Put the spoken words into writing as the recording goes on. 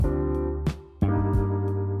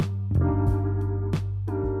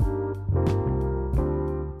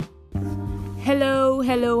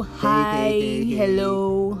Hello, hi, hey.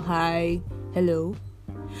 hello, hi, hello.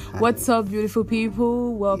 What's up, beautiful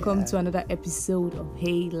people? Welcome to another episode of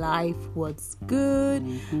Hey Life, What's Good?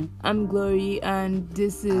 I'm Glory, and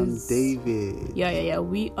this is... I'm David. Yeah.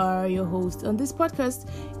 We are your hosts on this podcast.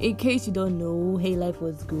 In case you don't know, Hey Life,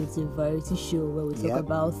 What's Good is a variety show where we talk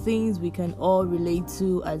about things we can all relate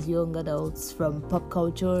to as young adults, from pop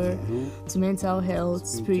culture to mental health,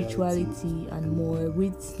 spirituality, and more,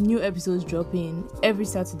 with new episodes dropping every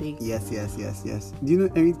Saturday. Yes. Do you know,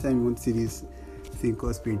 anytime you want to say this thing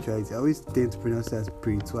called spirituality, I always tend to pronounce it as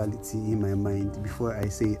spirituality in my mind before I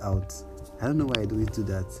say it out. I don't know why I always do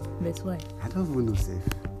that. That's why. I don't even know,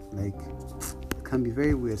 Seth. Like, it can be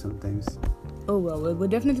very weird sometimes. Oh, well, we're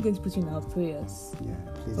definitely going to put you in our prayers. Yeah,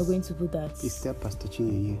 please. We're going to put that. Please tell Pastor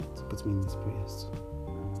Chinye here to put me in his prayers.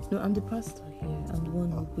 No, I'm the pastor here. I'm the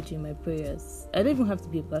one who put you in my prayers. I don't even have to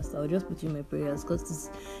be a pastor. I'll just put you in my prayers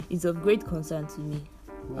because it's of great concern to me.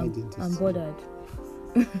 Why didn't you I'm say? bothered.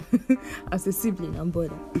 As a sibling, I'm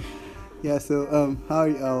bothered. Yeah, so how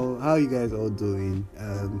are you guys all doing?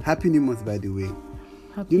 Happy New Month, by the way.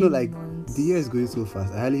 Happy You know, like, months. the year is going so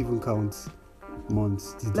fast. I hardly even count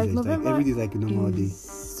months. Like November every day is like a normal day.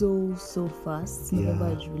 so fast.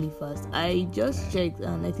 November is really fast. I just checked,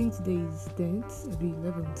 and I think today is 10th, maybe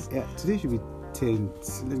 11th. Yeah, today should be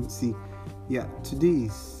 10th. Let me see. Yeah, today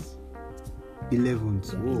is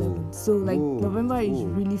 11th. Yeah, Whoa. 11th. So November is Whoa.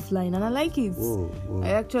 really flying, and I like it. Whoa.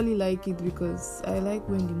 I actually like it because I like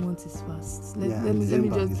when the month is fast. Let me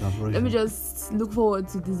December just look forward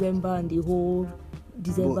to December and the whole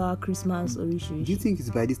December, Christmas, or Do you think it's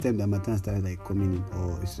by this time that Matan started like coming in,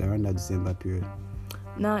 or it's around that December period?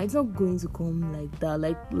 Nah, it's not going to come like that.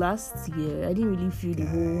 Like last year, I didn't really feel the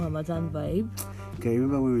whole Harmattan vibe. Okay, I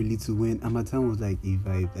remember when we were little, when Harmattan was like a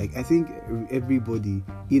vibe. Like, I think everybody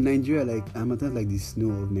in Nigeria, like, Harmattan is like the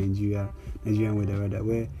snow of Nigerian weather rather,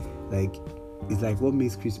 where like it's like what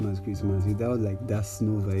makes Christmas without like that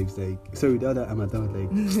snow vibes. Like, sorry, without that Harmattan was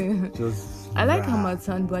like just. I like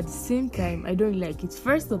Harmattan, but at the same time, I don't like it.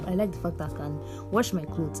 First off, I like the fact that I can wash my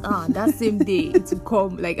clothes. That same day it will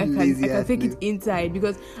come. Like I can take it inside,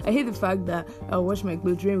 because I hate the fact that I'll wash my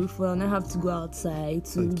clothes, rain will fall, and I have to go outside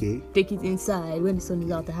to take it inside. When the sun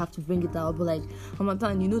is out, I have to bring it out. But like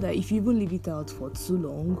Harmattan, you know that if you even leave it out for too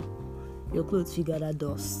long, your clothes figure that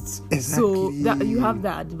dust. Exactly. So that you have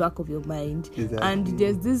that at the back of your mind. Exactly. And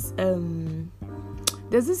there's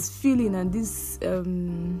this feeling and this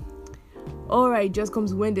alright just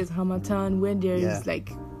comes when there's Harmattan, when there's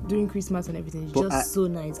like during Christmas and everything. It's just so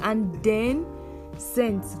nice. And then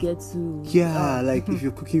scents get to like if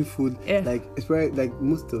you're cooking food, like it's probably like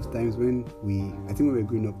most of times when we were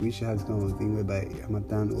growing up, we used to have this kind of thing whereby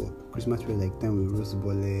Harmattan or Christmas period, like time with roast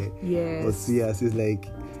bole or siyas, it's like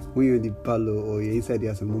when you're in the parlor or you're inside the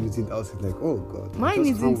house and mom is in the house, it's like, oh god. Mine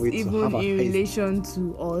isn't even in relation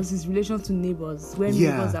to us, it's relation to neighbors. When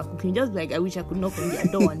neighbors are cooking, just like I wish I could knock on their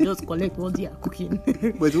door and just collect what they are cooking.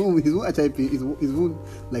 But it won't actually pay. It won't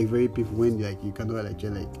like very painful when you cannot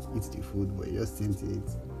actually like eat the food, but you just sense it.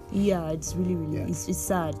 Yeah, it's really it's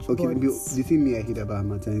sad. Okay, but the thing I hate about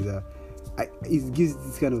Harmattan is that it gives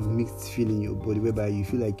this kind of mixed feeling in your body, whereby you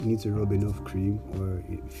feel like you need to rub enough cream or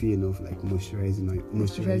feel enough like moisturization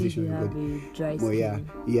on your body. Dry skin.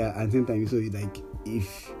 And sometimes like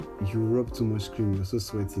if you rub too much cream, you're so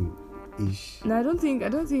sweating. No, I don't think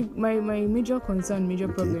my major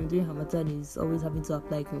problem during Harmattan is always having to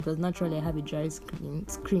apply cream, because naturally I have a dry skin,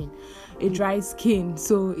 so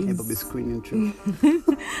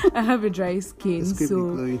I have a dry skin,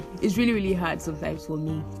 so it's really hard sometimes for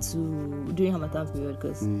me to during Harmattan period,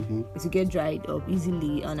 because it will get dried up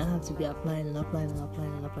easily and I have to be applying, and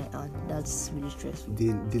that's really stressful.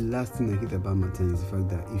 The last thing I hate about Harmattan is the fact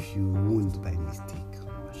that if you wound by mistake,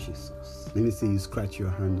 Jesus. Let me say you scratch your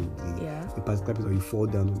hand on the particular place, or you fall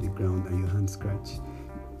down on the ground and your hand scratch.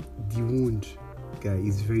 The wound, guy,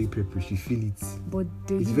 is very pepperish. You feel it. But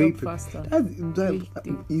they heal up faster.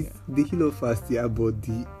 They heal up fast, but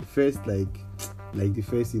the first the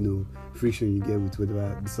first friction you get with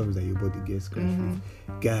whatever the surface that your body gets scratched with,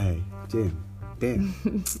 guy, damn,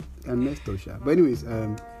 I'm messed up, sha. But anyways,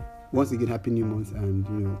 once again, happy new month,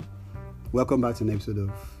 and welcome back to an episode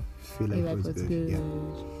of Feel Like What's Good. Yeah.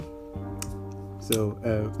 So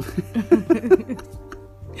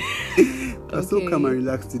I'm so calm and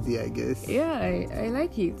relaxed today, I guess. Yeah, I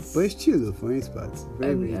like it. But it's chill though, for instance.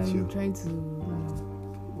 Very chill. I'm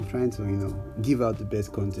trying to give out the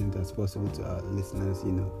best content as possible to our listeners.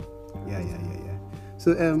 Yeah.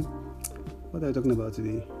 So what are we talking about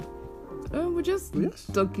today? We're just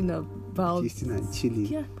talking about gisting and chilling.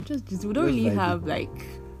 Yeah, just we don't really have like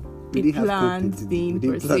planned thing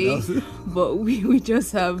per se, but we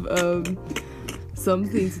just have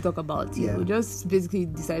something to talk about here. We just basically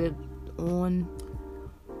decided on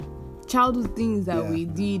childhood things that we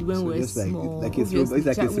did when we were small.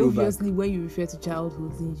 Obviously, when you refer to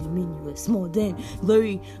childhood things, you mean you were small then,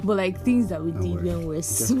 Glory. But like things that we did when we were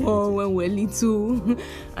small, when we were little,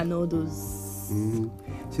 and all those. Mm-hmm.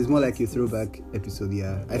 So it's more like a throwback episode.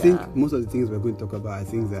 I think most of the things we're going to talk about are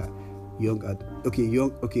things that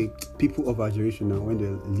people of our generation now, when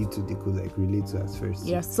they're little, they could like relate to us first.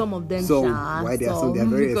 Yeah, some of them. Why there are some they are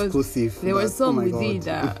very exclusive. There were some we did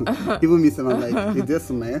that. Even me, I'm like, is there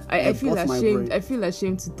some? I feel ashamed. I feel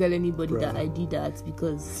ashamed to tell anybody that I did that,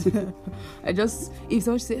 because if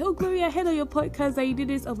someone say, "Oh, Gloria, I heard on your podcast that you did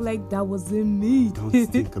this," I'm like, that wasn't me. Don't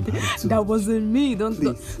think about it. That wasn't me.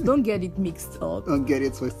 Don't get it mixed up. Don't get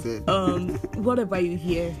it twisted. Whatever you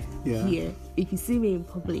hear here. If you see me in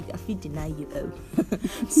public, I feel deny you.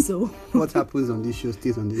 So what happens on this show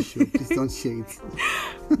stays on this show. Please don't share it.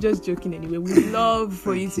 Just joking anyway. We love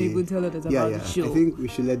for you to even tell us about the show. I think we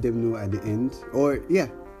should let them know at the end. Or I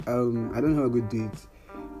don't know how to do it.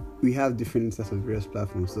 We have different sets of various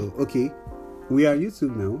platforms. So we are on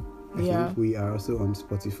YouTube now. I think we are also on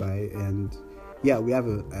Spotify, and we have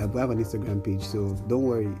an Instagram page. So don't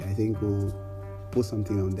worry. I think we'll post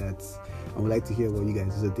something on that. I would like to hear what you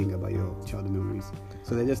guys also think about your childhood memories.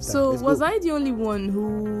 So let's just start. So was I the only one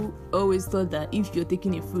who always thought that if you're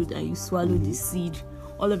taking a fruit and you swallow the seed,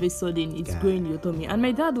 all of a sudden it's growing in your tummy? And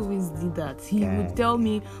my dad always did that. He would tell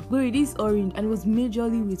me, "Glory, this orange," and it was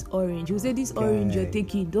majorly with orange. He would say, "This orange you're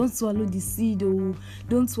taking, don't swallow the seed,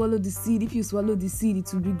 don't swallow the seed. If you swallow the seed,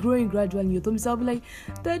 it will be growing gradually in your tummy." So I'll be like,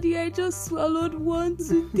 "Daddy, I just swallowed one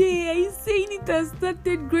today. Are you saying it has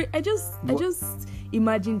started growing?" I just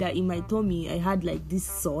imagine that in my tummy I had like this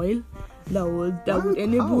soil that would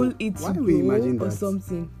enable it to grow or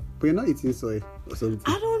something. But you're not eating soil or something.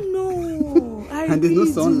 I don't know. And there's no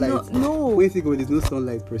sunlight. No. When you think about it, there's no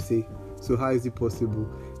sunlight per se. So how is it possible?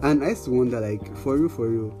 And I used to wonder, like, for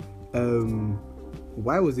real,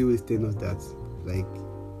 why was he always telling us that? Like,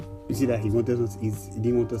 you see that he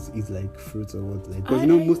didn't want us to eat like fruits or what? Like, because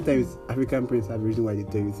most times African parents have a reason why they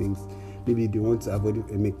tell you things. Maybe they want to avoid it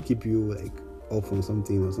and keep you like off from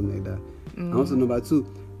something or something like that. And also number two,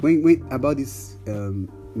 when about this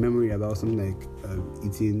memory about something like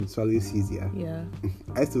eating swallowing seeds, I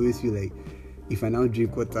used to always feel like if I now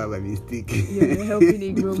drink water by mistake, you're helping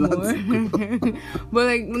it grow more. But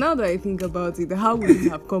like now that I think about it, how would it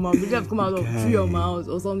have come out? Would it have come out of through your mouth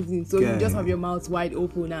or something? So you just have your mouth wide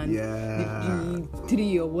open and the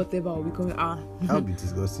tree or whatever will be coming out. That would be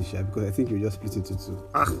disgusting, because I think you just split into two.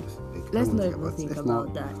 Let's not even think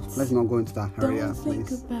about that. Let's not go into that area. Don't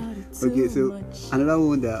think about it too much. Another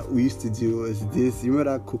one that we used to do was this. You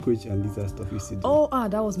remember that cockroach and lizard stuff we used to do?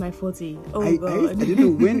 That was my forte. God. I don't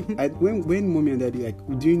know when mommy and daddy,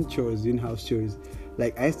 like doing house chores,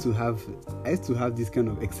 like I used to have this kind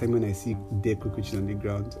of excitement. I see dead cockroaches on the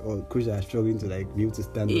ground or cockroaches that are struggling to like be able to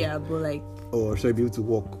stand up. But like, or be able to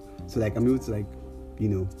walk. So like I'm able to like,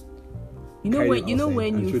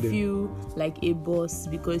 when you feel like a boss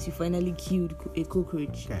because you finally killed a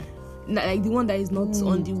cockroach. Like the one that is not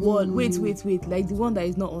on the wall. Wait. Like the one that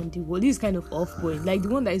is not on the wall. This is kind of off point. Like the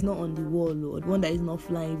one that is not on the wall or the one that is not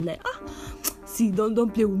flying. Like see,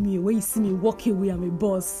 don't play with me. When you see me walk away, I'm a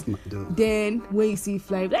boss. Then when you see it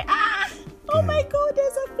fly, like oh my God,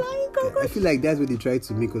 there's a flying cockroach. I feel like that's what they try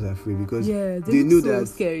to make us afraid, because they know so that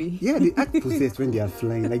scary. They act possessed when they are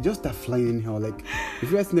flying. Like just start flying anyhow. Like if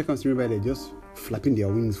you guys never consider by just flapping their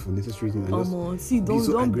wings for necessary things.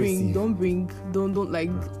 Don't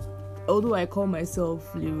like. Although I call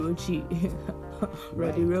myself Lirochi,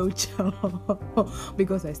 Roddy Roach,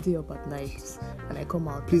 because I stay up at night and I come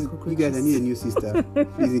out. Please, you guys, I need a new sister.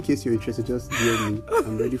 Please, in case you're interested, just DM me.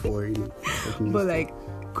 I'm ready for it. But like,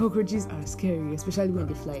 cockroaches are scary, especially when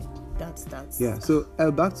they fly. That's. Yeah. So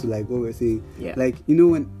back to like what we're saying. Yeah. Like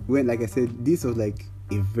when like I said, this was like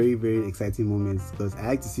a very, very exciting moment, because I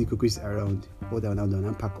like to see cockroaches around. What I've now done,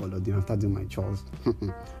 unpack all of them after doing my chores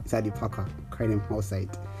inside the packer, carry them outside,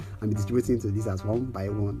 and be distributing to this as one by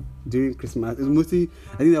one during Christmas. It's mostly,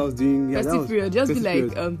 I think I was doing festive period. Just be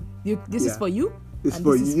like, this is for you. This is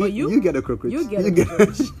for you. You get a cockroach. You get a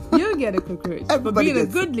cockroach. You get a cockroach. For being a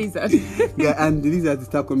good lizard. And the lizards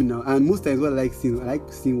start coming now. And most times, what I like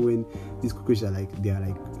seeing when these cockroaches are like, they are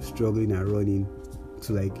like struggling and running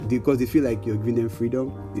to like, because they feel like you're giving them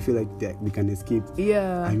freedom. They feel like they can escape.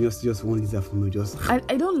 Yeah. And just one lizard for me, just. I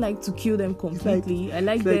don't like to kill them completely. I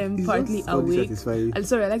like them partly awake.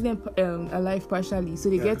 I like them alive partially, so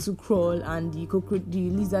they get to crawl, and the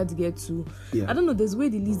lizards get to. Yeah. I don't know. There's way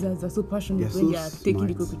the lizards are so passionate when they are taking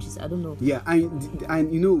the cockroaches. I don't know. Yeah,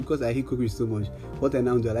 and you know, because I hate cockroaches so much, what I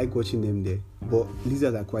now do, I like watching them there. But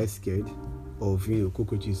lizards are quite scared of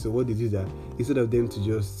cockroaches. So what they do is that instead of them to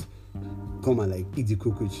just come and like eat the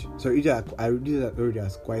cockroach, so lizards are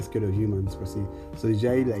quite scared of humans per se. So they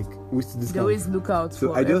usually like they always look out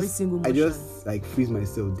for every single motion. I just like freeze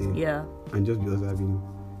myself there. Yeah. And just be observing.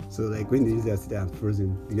 So like when the lizards sit there and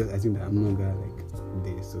frozen, they just assume that I'm no longer like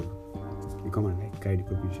there. So they come and like carry the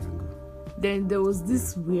cockroach and go. Then there was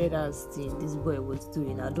this weird ass thing this boy was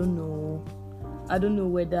doing. I don't know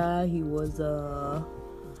whether he was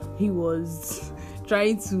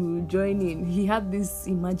trying to join in. He had this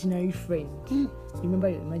imaginary friend. Remember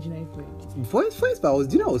your imaginary friend? First, I was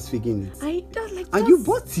faking it. I don't like. And you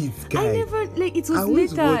bought it, guy. I never like. It was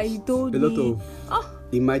later. He told me a lot of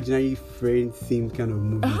imaginary friend themed kind of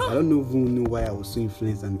movies. I don't know why I was so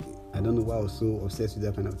influenced, and I don't know why I was so obsessed with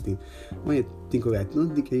that kind of thing. When I think of it, I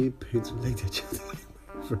don't think any parents would like their child.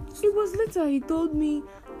 It was later. He told me,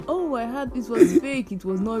 "Oh, I had this was fake. It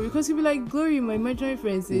was not," because he'd be like, "Glory, my imaginary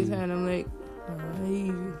friend says," and I'm like,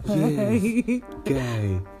 "Hi,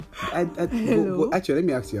 guy." But actually, let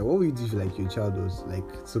me ask you, what would you do if like your child was like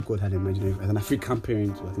so-called had imaginary as an African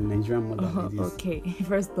parent or a Nigerian mother? Okay,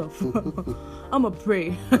 first off, I'm a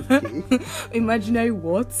prey. Okay. Imaginary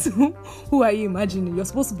what? Who are you imagining? You're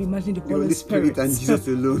supposed to be imagining the Holy Spirit and Jesus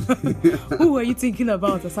alone. Who are you thinking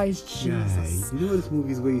about besides Jesus? Yeah, you know those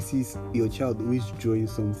movies where you see your child always drawing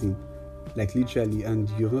something, like literally, and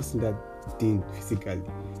you've not seen that thing physically.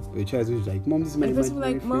 Your child is like, "Mom, this is my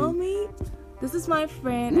imaginary friend." "Mommy, this is my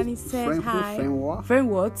friend," and he said, "Hi." Friend what? Friend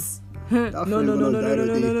what? No.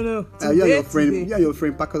 You and your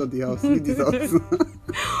friend pack out of the house. Leave this house.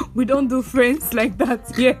 We don't do friends like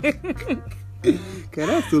that. Yeah. Okay,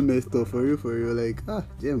 that's so messed up for real. Like,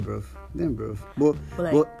 damn, bro.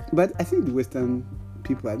 But I think the Western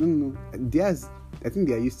people, I don't know. I think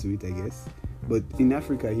they are used to it, I guess. But in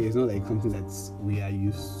Africa here, it's not like something that we are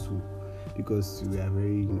used to. Because we are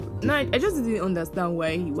very, No, I just didn't understand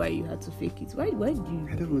why you had to fake it. Why did you?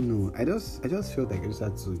 I don't know. I just felt like I just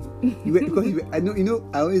had to. I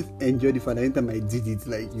always enjoyed the fact that anytime I did it,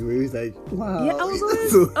 like you were always like, wow. Yeah, I was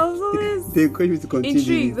always. They encouraged me to continue.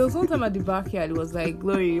 Intrigued. There was one time at the backyard. It was like,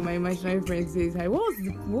 "Glory, my imaginary friend says, hi." Was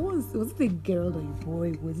it a girl or a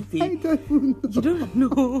boy? Was it I don't know. You don't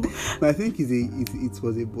know. But I think it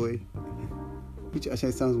was a boy. Which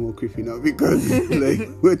actually sounds more creepy now because, like,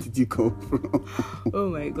 where did you come from? Oh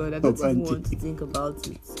my god, I don't even want to think about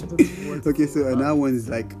it. Okay, so another one is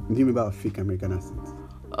like, do you remember a fake American accent?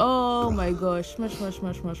 Oh my gosh, smash. And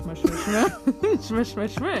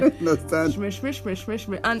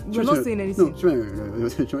you're not saying anything.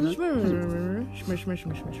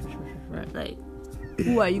 Like,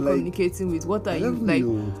 who are you communicating with? What are you like?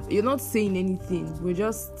 You're not saying anything. We're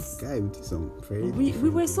just. Guy, we did some very. We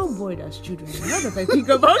were so bored as children. Now that I think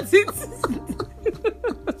about it.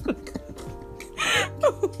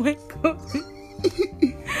 Oh my god.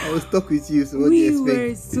 I was stuck with you, so what do you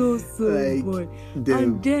expect? We were so like, bored.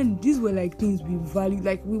 And then these were like things we valued.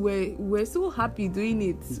 Like we were so happy doing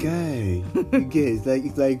it. Guy,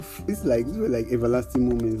 it's like these were like everlasting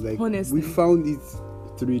moments. Like honestly, we found it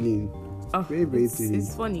thrilling. Very thrilling.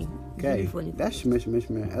 It's funny. It's really funny. That's smash. I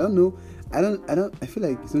don't know. I feel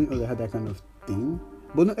like some other had that kind of thing.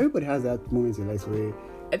 But not everybody has that moment in life where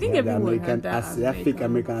I think everyone had that fake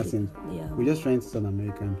American accent. Yeah. We're just trying to sound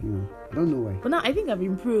American, I don't know why. But now I think I've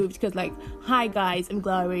improved because, like, hi guys, I'm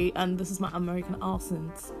Glory, and this is my American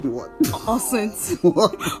accent. What? Accent.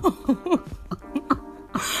 What?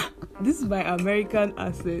 This is my American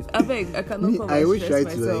accent. I cannot come I always try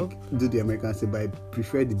myself. to like do the American accent, but I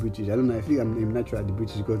prefer the British. I don't know. I think I'm natural at the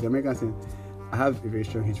British because the American accent, I have a very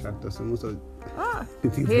strong H factor. So most of the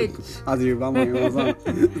things H. As a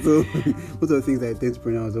so most of the things that I tend to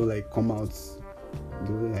pronounce don't like come out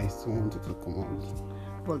the way I want it to come out.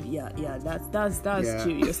 Well, yeah, that's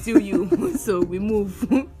true. You're still you. So we move.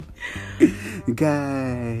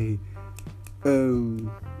 Guy,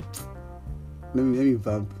 let me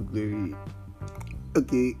vamp Glory.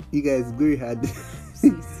 Okay, you guys, Glory had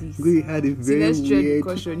Glory had a very let's weird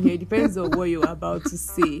caution here. It depends on what you're about to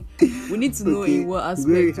say. We need to know in what aspect.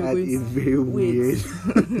 Glory had a very weird.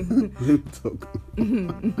 Let me talk.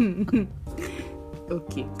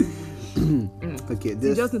 Okay. Okay.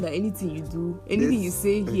 So just know that anything you do, anything you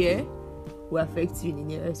say here, will affect you in the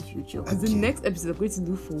nearest future. Because the next episode, I'm going to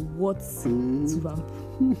look for what to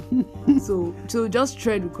vamp. so just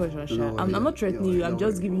tread with caution, Sha. No, I'm not threatening you. I'm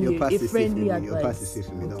just giving you a friendly advice. Your past is safe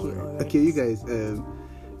for me. Right. Okay, you guys.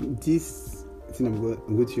 This thing I'm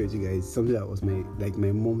going to share with you guys, something that was my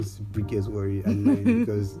mom's biggest worry and mine,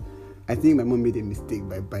 because I think my mom made a mistake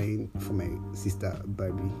by buying for my sister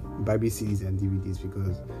Barbie CDs and DVDs,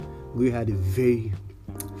 because we had a very,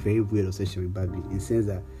 very weird obsession with Barbie, in the sense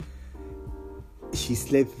that she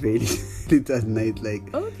slept very late at night. Like,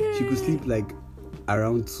 she could sleep like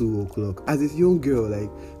around 2 o'clock. As a young girl, like,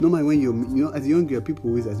 normally when as a young girl, people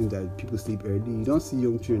always assume that people sleep early. You don't see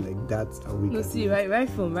young children like that awake. No, see, right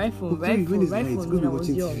from when I was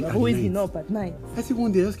young. I've always been up at night. I think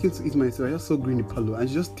one day I just came to eat myself. I just saw Green Palo and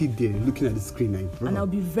she just stood there looking at the screen like, bro. And I'll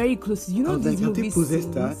be very close. You know, these movies.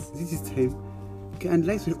 This is time. And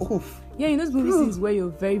lights were off. Yeah, you know those movie scenes where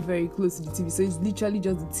you're very, very close to the TV, so it's literally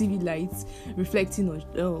just the TV lights reflecting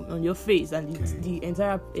on your face, and the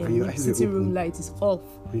entire sitting room light is off.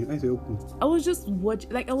 And your eyes were open. I was just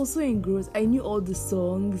watching, like, I was so engrossed. I knew all the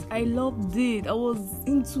songs. I loved it. I was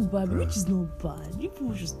into Barbie, which is not bad. You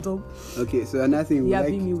people should stop. Okay, so another thing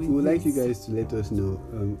we would like you guys to let us know.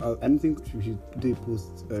 I don't think we should do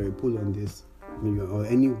a poll on this, maybe, or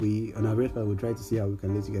any way on our website. We'll try to see how we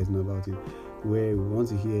can let you guys know about it, where we want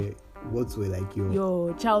to hear what were like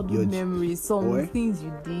your childhood memories, some things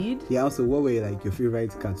you did. Yeah, also what were like your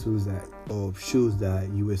favorite cartoons or shows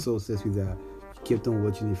that you were so obsessed with that you kept on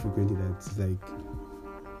watching it frequently, that's like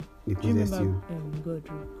it possessed you.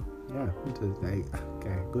 Godreau. Yeah, it was like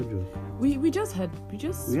Godreau. We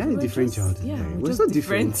had a different childhood. Yeah, we're so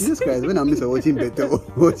different. Jesus Christ, when I miss watching better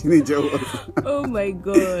watching it. Oh my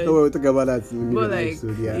God. So we'll talk about that in the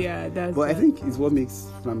episode. That's. But I think it's what makes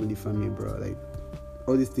family, bro. Like,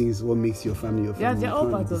 all these things, what makes your family your family. Yeah, they're all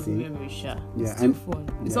part of the memory, Sha. It's still fun.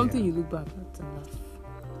 It's something you look back at and laugh.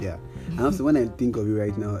 Yeah. And also, when I think of it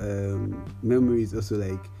right now, memories also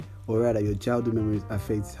like, or rather, your childhood memories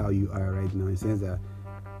affect how you are right now, in the sense that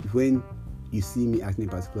when you see me acting a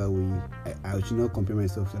particular way, I should not compare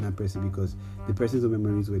myself to another person, because the person's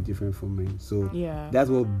memories were different from mine. So that's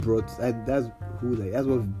what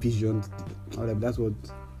what visioned. That's what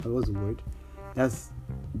was the word? That's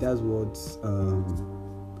what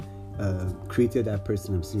created that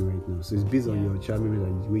person I'm seeing right now. So it's based on your child memories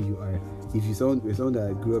and the way you are. If you're someone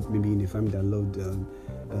that grew up maybe in a family that loved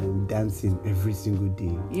dancing every single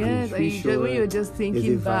day. Yes, when you're just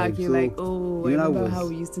thinking back, you're like, oh, I remember how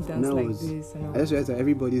we used to dance like this. I just realized that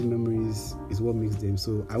everybody's memories is what makes them.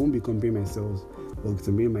 So I won't be comparing myself or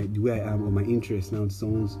comparing the way I am or my interest now to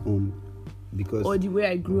someone's own. Or the way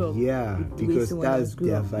I grew up. Yeah, because that's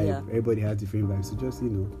their vibe. Yeah. Everybody has different vibes. So just,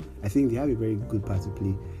 I think they have a very good part to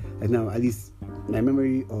play. And now, at least, my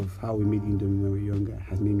memory of how we made Indomie when we were younger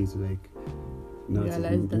has made me to make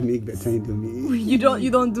better Indomie. You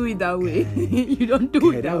don't do it that way. You don't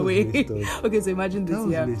do it that way. Okay, so imagine this.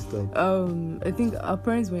 I think our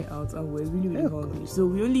parents went out and we're really, really hungry. So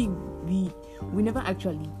we never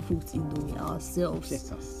actually cooked Indomie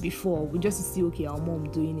ourselves before. We just see, okay, our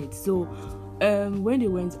mom doing it. So when they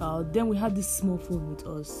went out, then we had this small phone with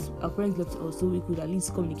us. Our parents left us so we could at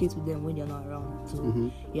least communicate with them when they're not around.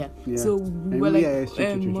 So so we were like,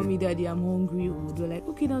 mommy, daddy, I'm hungry. Or they're like,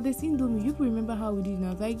 okay, now there's Indomie. You remember how we did? And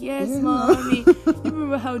I was like, yes, mommy. You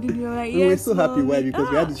remember how we did? You're like, yes. We're so happy. Why? Because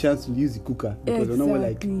we had the chance to use the cooker. Because we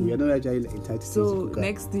are not actually entitled to use the cooker. So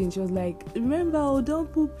next thing, she was like, remember,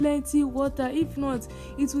 don't put plenty water. If not,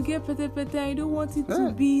 it will get pete. I don't want it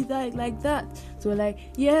to be like that. So we're like,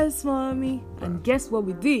 yes, mommy. And guess what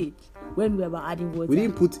we did when we were adding water? We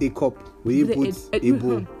didn't put a cup. We didn't put a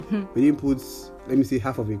bowl. We didn't put, let me say,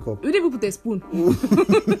 half of a cup. We didn't even put a spoon.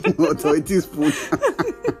 Or a teaspoon.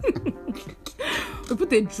 We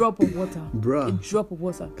put a drop of water. Bruh. A drop of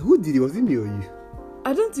water. Who did it? Was it me or you?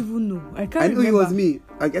 I don't even know. I can't remember. I know it was me.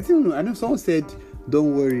 I don't know. I know someone said,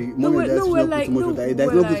 don't worry, mom and dad should not put too much water.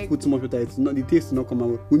 There's no good to put too much water. It's not, the taste will not come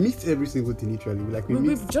out. We mixed every single thing literally.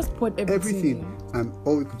 We've just poured everything. And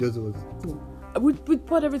all we could just do was... We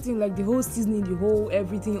poured everything, like the whole seasoning, the whole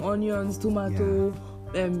everything, onions, tomato,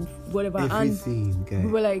 whatever. Everything, and guy.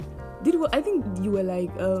 We were like, I think you were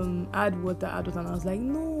like, add water, and I was like,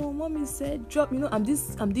 no, mommy said drop, I'm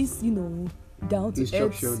this, down to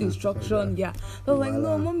earth instruction. Yeah. So I was like,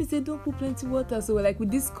 no, mommy said don't put plenty water. So we're like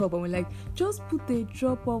with this cup and we're like, just put a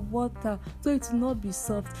drop of water so it will not be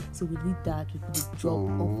soft. So we did that. We put a drop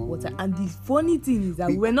of water. And the funny thing is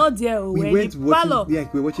that we're not there. We went in the parlor. Yeah,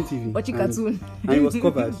 we were watching TV. Watching cartoon. And it was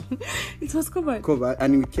covered. It was covered.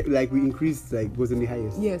 And we kept, we increased, was in the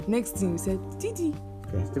highest. Yes. Next thing we said, Didi,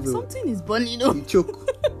 guys. Something is burning, you know. He choke.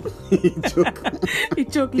 He choke. He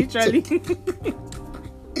choke literally.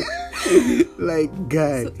 Like,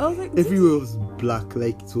 guy, So I was like, everywhere was black,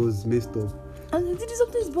 like it was messed up. And then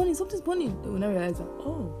something's burning. When I realized that,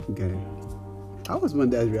 oh, Guy, how was my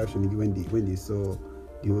dad's reaction when they saw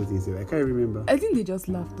the whole thing? So I can't remember. I think they just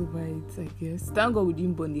laughed over it, I guess. Thank God we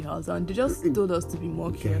didn't burn the house, and they just told us to be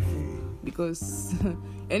more careful because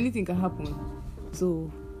anything can happen.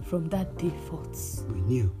 So from that day forth,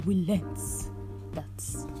 we learnt that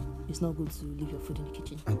it's not good to leave your food in the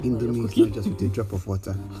kitchen. And Indomie is not just with a drop of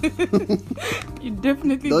water. You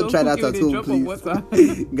definitely don't try that at home,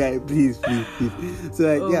 please. Guy, please. So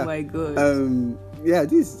like, oh yeah, my God. Yeah,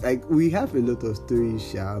 this like we have a lot of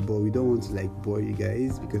stories, but we don't want to like bore you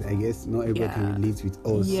guys because I guess not everybody can relate with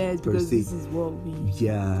us. Yes, per because se. this is what we.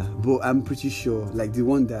 Yeah, but I'm pretty sure, like the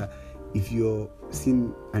one that if you're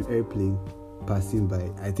seeing an airplane passing by,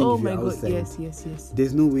 I think Oh if you're my outside, God! Yes.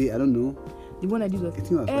 there's no way. I don't know. The one I did was I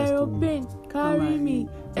think my first aeroplane, carry me,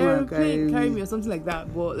 aeroplane, carry me, or something like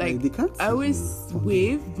that. But like they can't I always see you.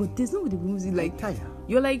 wave, but there's nobody moves it. Like Tire.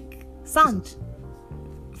 you're like sand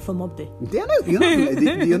from up there. They're not.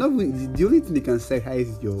 You're not. The only thing they can say high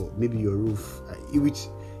is your roof, which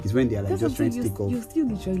is when they are like That's just trying to you're, take off. you're still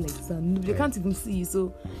literally like sand. They can't even see you.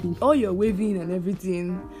 So all your waving and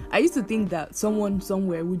everything. I used to think that someone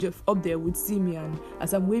somewhere would just up there would see me, and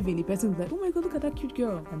as I'm waving, the person would be like, "Oh my God, look at that cute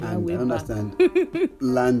girl!" And then I And I wave back. understand.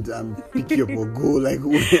 Land and pick you up or go like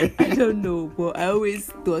where? I don't know, but I always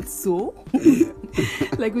thought so.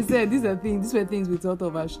 Like we said, these were things we thought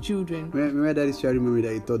of as children. Remember that story memory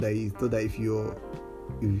that he thought that if you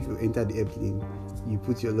enter the airplane, you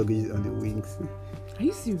put your luggage on the wings. Are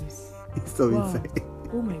you serious? It's so Wow. inside.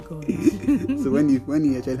 Oh my God. So when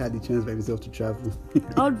he actually had the chance by himself to travel,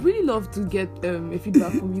 I'd really love to get a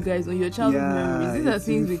feedback from you guys on your childhood memories. These are it's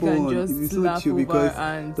things we fun. can It's just so laugh chill over because,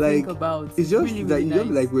 and like, think about. it's just really, that really you nice.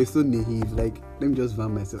 know, like we're so naive. Like let me just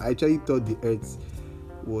van myself. I actually thought the Earth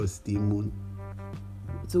was the moon.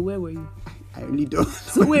 So where were you? I really don't.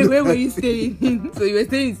 So where were you staying? So you were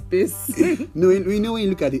staying in space. No, you know when you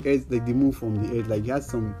look at the Earth, like the moon from the Earth, like it has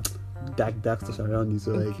some dark stuff around it.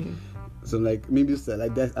 So like. Okay. So like maybe it's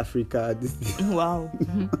like that's Africa. This Wow.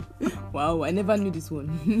 Wow, I never knew this one.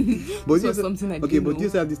 but this was something I didn't okay, but know. you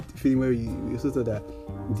also have this feeling where you also thought that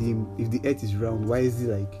if the Earth is round, why is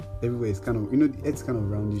it like everywhere is kind of the Earth's kind of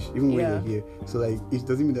roundish even when you're here. So like it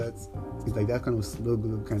doesn't mean that it's like that kind of slow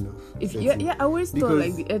globe kind of. If setting. I always thought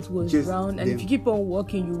Because like the Earth was just round, and them- if you keep on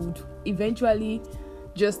walking, you would eventually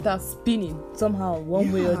just start spinning somehow,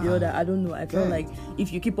 one way or the Yeah. other. I don't know. I felt Yeah. like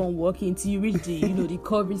if you keep on walking till you reach the the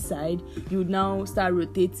curvy side, you would now start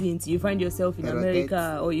rotating till you find yourself in You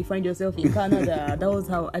America or you find yourself in Canada. That was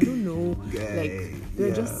how, I don't know. Like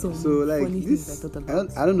there are just some like funny this, things I thought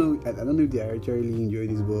about. I don't know if they are actually really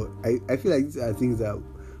enjoying this, but I feel like these are things that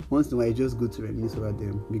once in a while it's just good to reminisce about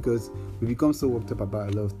them because we become so worked up about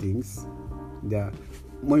a lot of things that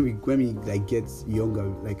when we like get younger,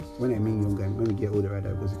 like when I mean younger, when we get older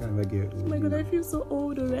rather, because we kind of get old. Oh my God, I feel so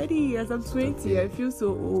old already. As I'm 20, Okay. I feel so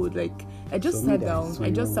old. Like I just So me sat that down. is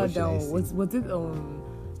I just 21, sat what should I down. say? Was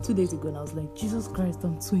it 2 days ago? And I was like, Jesus Christ,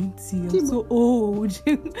 I'm 20. I'm so old.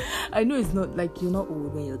 I know it's not like you're not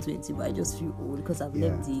old when you're 20, but I just feel old because I've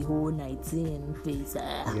left the whole 19 phase.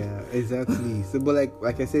 Yeah, exactly. So, but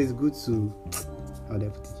like I said, it's good to how do I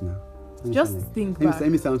put it now? Let me Just sound like- think let me- back.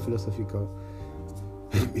 Let me sound philosophical.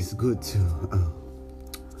 It's good to.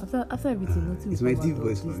 After everything, nothing. It's will my come deep out of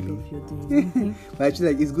voice this for me. stuff you're doing. But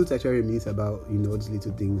actually, like it's good to actually reminisce about all these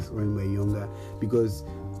little things when we're younger because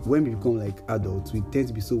when we become like adults, we tend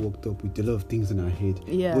to be so worked up with a lot of things in our head.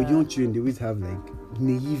 Yeah. But young children, they always have like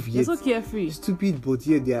naive You're yet so carefree. stupid, but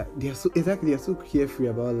yeah, they are so carefree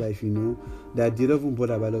about life, that they don't even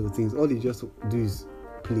bother about other things. All they just do is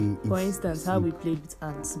play. For eat, instance, how sleep. we played with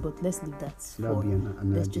ants, but let's leave that That'll for. be another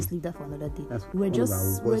Let's day. just leave that for another day. That's We're one of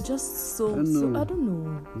our we're worst- just so I don't know. I don't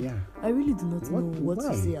know. Yeah. I really do not know what why?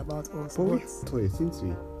 to say about us. But we But had toys, didn't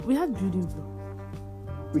we? we had building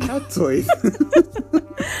block. We had toys.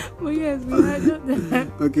 But yes, we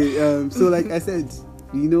had. Okay, so like I said,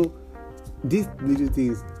 these little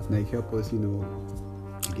things like help us,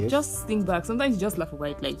 I guess. Just think back. Sometimes you just laugh about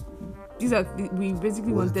it. Like we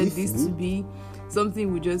basically Was wanted this this me? to be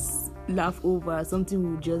something we just laugh over,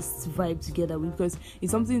 something we just vibe together with, because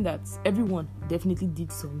it's something that everyone definitely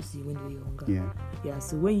did something when they were younger. Yeah,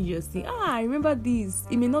 so when you just think, I remember this,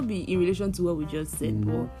 it may not be in relation to what we just said,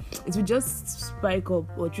 but it will just spike up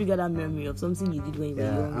or trigger that memory of something you did when you were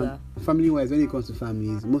younger. And family-wise, when it comes to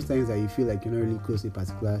families, most times that you feel like you're not really close to a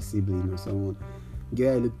particular sibling or someone,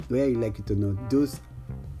 whether you like it or not, those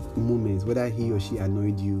moments, whether he or she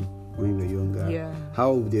annoyed you when we were younger. Yeah.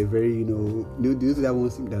 How they're very, do you see that one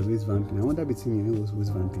thing that's always vamping? I wonder between you who was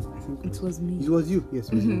vamping. I think it was me. It was you. Yes,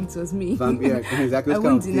 it was you. It was me. Vamping, yeah, exactly. I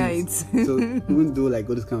won't deny it. So even though like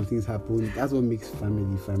all those kind of things happen, that's what makes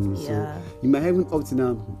family. Yeah. So you might even up to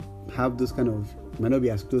now have those kind of, might not be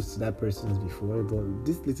as close to that person as before, but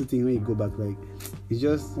this little thing when you go back, like it's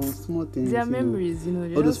just some small things. There are memories,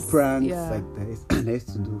 all those pranks like that I used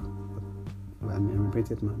to do. I'm a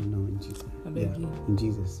repentant man now in Jesus. In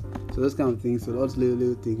Jesus. So those kind of things, so those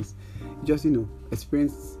little things, just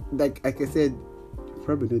experience. Like I said,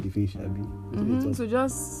 probably know the finish. So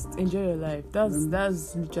just enjoy your life. That's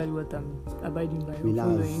literally what I'm abiding by.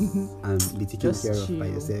 Relax and be taken care of by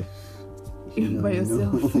yourself. By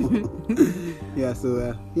yourself. Yeah.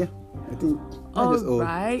 So I think that's all.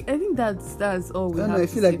 Right. I think that's all we have. I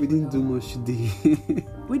feel like we didn't do much today.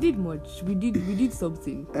 We did much. We did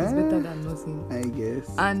something. It's better than nothing, I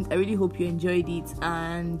guess. And I really hope you enjoyed it.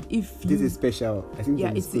 And if this is special, I think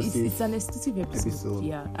it's an exclusive episode.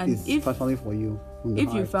 Yeah, and it's personally for you.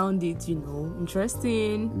 If you found it,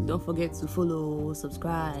 interesting, don't forget to follow,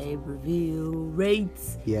 subscribe, review, rate,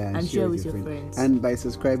 and share with your friends. And by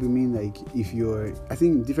subscribe, we mean like if you're, I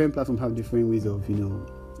think different platforms have different ways of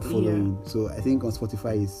following. Yeah. So I think on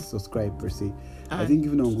Spotify is subscribe per se. I think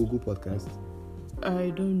even on Google Podcast.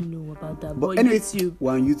 I don't know about that. But anyway,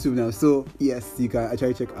 we're on YouTube now. So yes, you can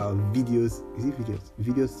actually check our videos. Is it videos?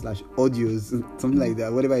 Videos/audios, something like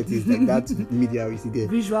that. Whatever it is, like that media we see there.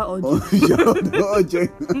 Visual audio. Audio.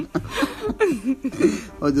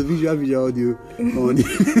 Or the visual audio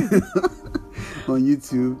on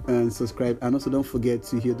YouTube, and subscribe. And also don't forget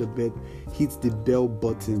to hit the bell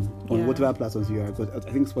button on whatever platforms you are, because I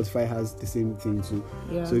think Spotify has the same thing too.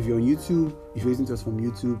 So if you're on YouTube, if you're listening to us from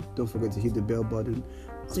YouTube, don't forget to hit the bell button.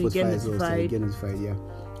 So Spotify as well, so you get notified. Yeah.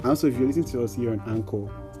 And also if you're listening to us here on Anchor,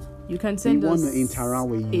 you can send us a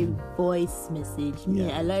voice message.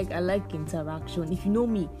 I like interaction. If you know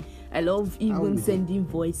me, I love even sending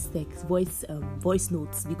voice voice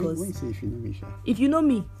notes, because when you say if you know me, Sha? If you know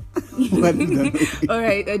me. All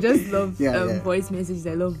right, I just love voice messages.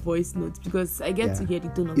 I love voice notes because I get to hear the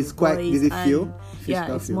tone of it's the quite, voice. Does it feel?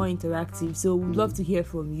 It's more interactive. So we'd love to hear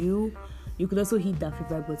from you. You could also hit that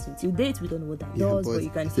favorite button. Till date, we don't know what that does, but you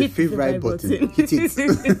can hit the favorite button. Hit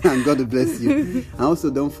it, and God bless you. And also,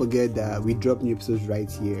 don't forget that we drop new episodes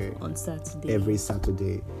right here on Saturday. Every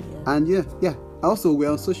Saturday. And also, we're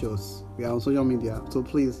on socials. We are on social media. So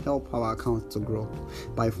please help our account to grow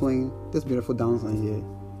by following this beautiful dance on here.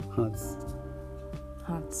 Hearts.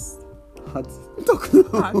 At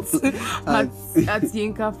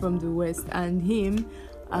Yinka from the West, and him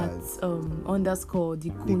at underscore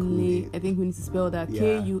Dikunle. I think we need to spell that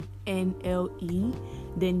Kunle.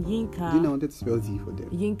 Then Yinka. Do you know wanted to spell Z for them?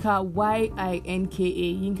 Yinka, Yinka,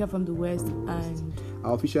 Yinka from the West, and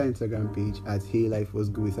our official Instagram page at Hey Life Was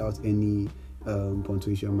Good without any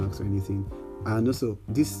punctuation marks or anything. And also,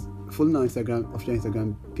 following our official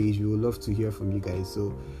Instagram page, we would love to hear from you guys.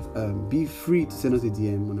 So be free to send us a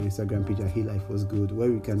DM on our Instagram page at Hey Life Was Good, where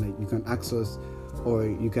you can ask us, or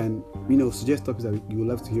you can suggest topics that you would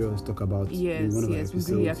love to hear us talk about. Yes, we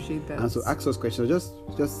really appreciate that. And so ask us questions.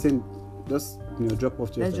 Just send. Just drop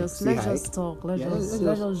off. Let's just talk. Let's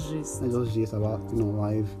just gist about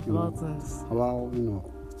life. About things.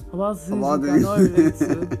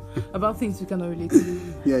 About things we cannot relate to.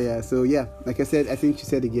 Yeah. So like I said, I think she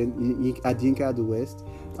said again at Yinka at the West.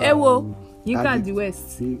 Yinka at the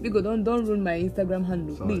West. Because don't ruin my Instagram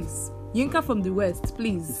handle, please. Yinka from the West,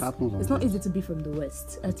 please. It's not easy to be from the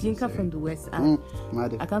West. At Yinka from the West. I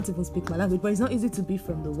can't even speak my language, but it's not easy to be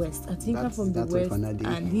from the West. At Yinka from the West,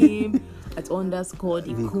 and him at underscore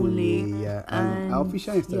Dikunle. Yeah, and our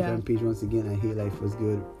official Instagram page once again at Hey Life Was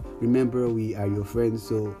Good. Remember, we are your friends,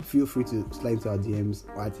 so feel free to slide into our DMs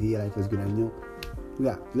at Hey Life Was Good. And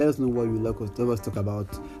let us know what you love us talk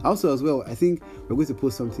about. Also, as well, I think we're going to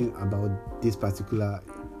post something about this particular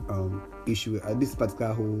issue, this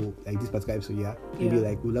particular episode. Maybe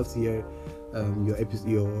like we'd love to hear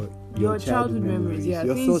your childhood memories,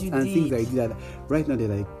 your thoughts and things that you did. Right now, they're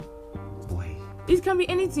like, boy. It can be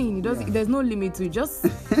anything. There's no limit to it. Just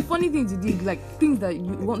funny things you did, like things that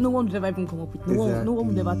no one would ever even come up with. No one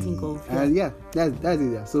would ever think of. And that's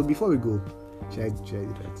it. So before we go, should I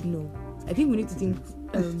do that? No, I think we need to think.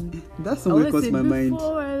 That's something comes to my mind.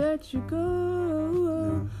 Before I let you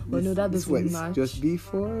go. But no, that doesn't match. Just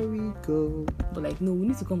before we go. But no, we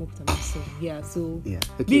need to come up with another song. Yeah. So okay.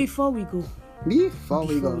 Before we go. Before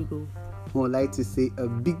we go. I would like to say a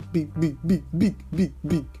big. I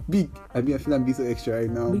mean, I feel I'm being so extra right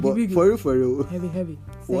now. Big. For real. Heavy.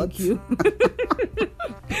 What? Thank you.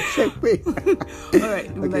 Check, wait.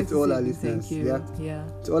 Alright, we'd say to all our big thank listeners, you. yeah,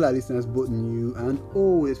 to all our listeners, both new and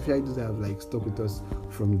especially those that have like stuck with us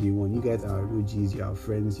from day one. You guys are OGs, you are our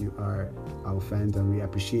friends, you are our fans, and we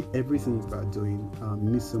appreciate everything you are doing. It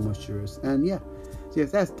means so much to us. And yeah, so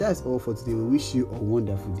yes, that's all for today. We wish you a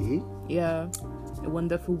wonderful day. Yeah, a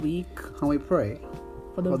wonderful week. And we pray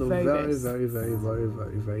for the very,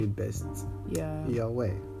 very best. Yeah. Your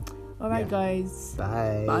way. All right, guys.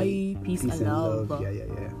 Bye. Bye. Peace and love.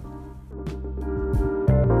 Yeah.